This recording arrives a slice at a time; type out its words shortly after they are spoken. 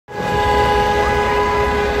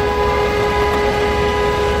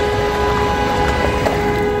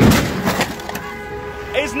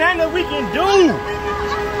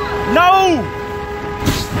No!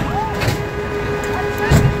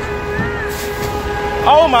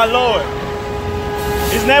 Oh my Lord.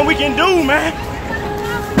 There's nothing we can do, man.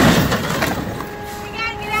 We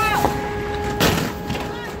gotta get out.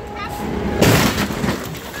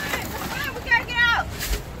 Come on, we gotta get out.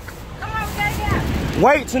 Come on, we gotta get out.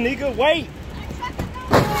 Wait, Tanika, wait.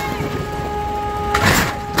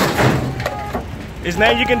 There's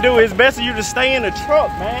nothing you can do. It's best for you to stay in the truck,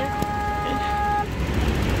 man.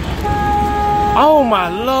 Oh my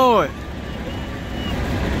Lord.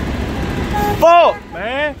 Fuck,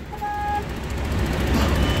 man.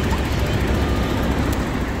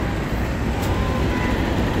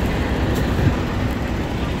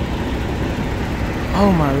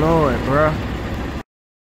 Oh my Lord, bro.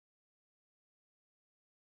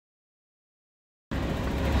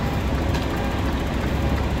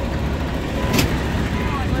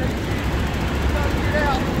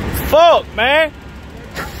 Fuck, man.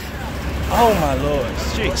 Oh my Lord.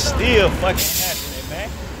 Shit still fucking happening, man.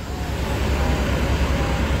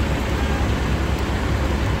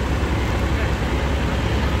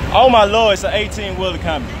 Oh my Lord, it's an 18-wheeler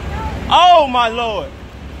coming. Oh my Lord.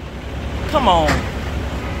 Come on.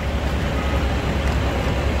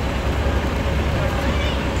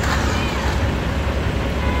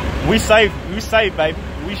 We safe, baby.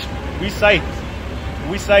 We safe.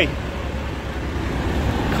 We safe.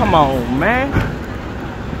 Come on, man.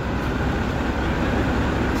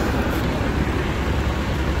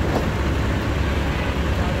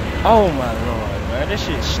 Oh my Lord, man. This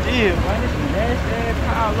shit still, man. This is nasty ass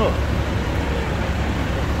pile up.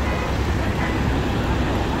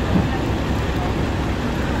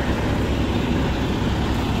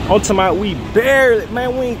 I'm talking about we barely,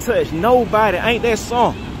 man, we ain't touched nobody. Ain't that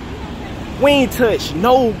song? We ain't touched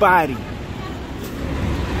nobody.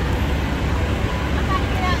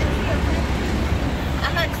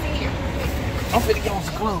 I'm finna get on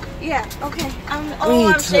some clothes. Yeah, okay. We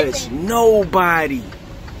ain't touched nobody.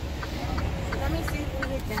 Let me see if we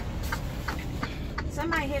hit them.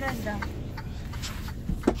 Somebody hit us though.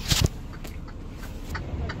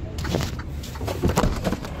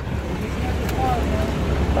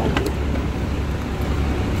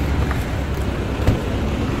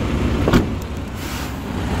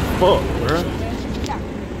 Fuck, bro.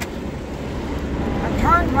 I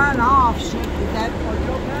turned mine off. Shit, is that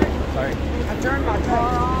okay? Sorry. I turned my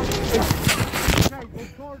car off. Okay,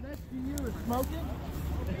 this car next to you is smoking.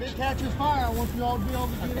 If it catches fire, I want you all to be able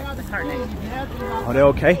to get out of the car. Are they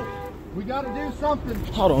okay? We got to do something.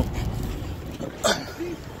 Hold on.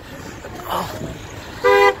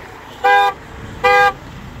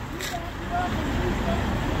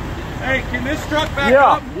 Hey, can this truck back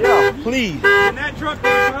up? Yeah, please. Can that truck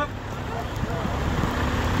back up?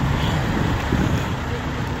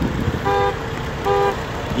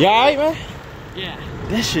 You alright, man? Yeah.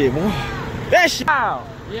 That shit, boy. That shit. Wow.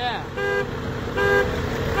 Yeah.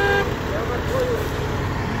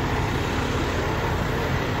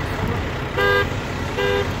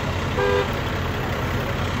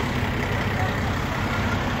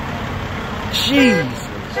 Jeez.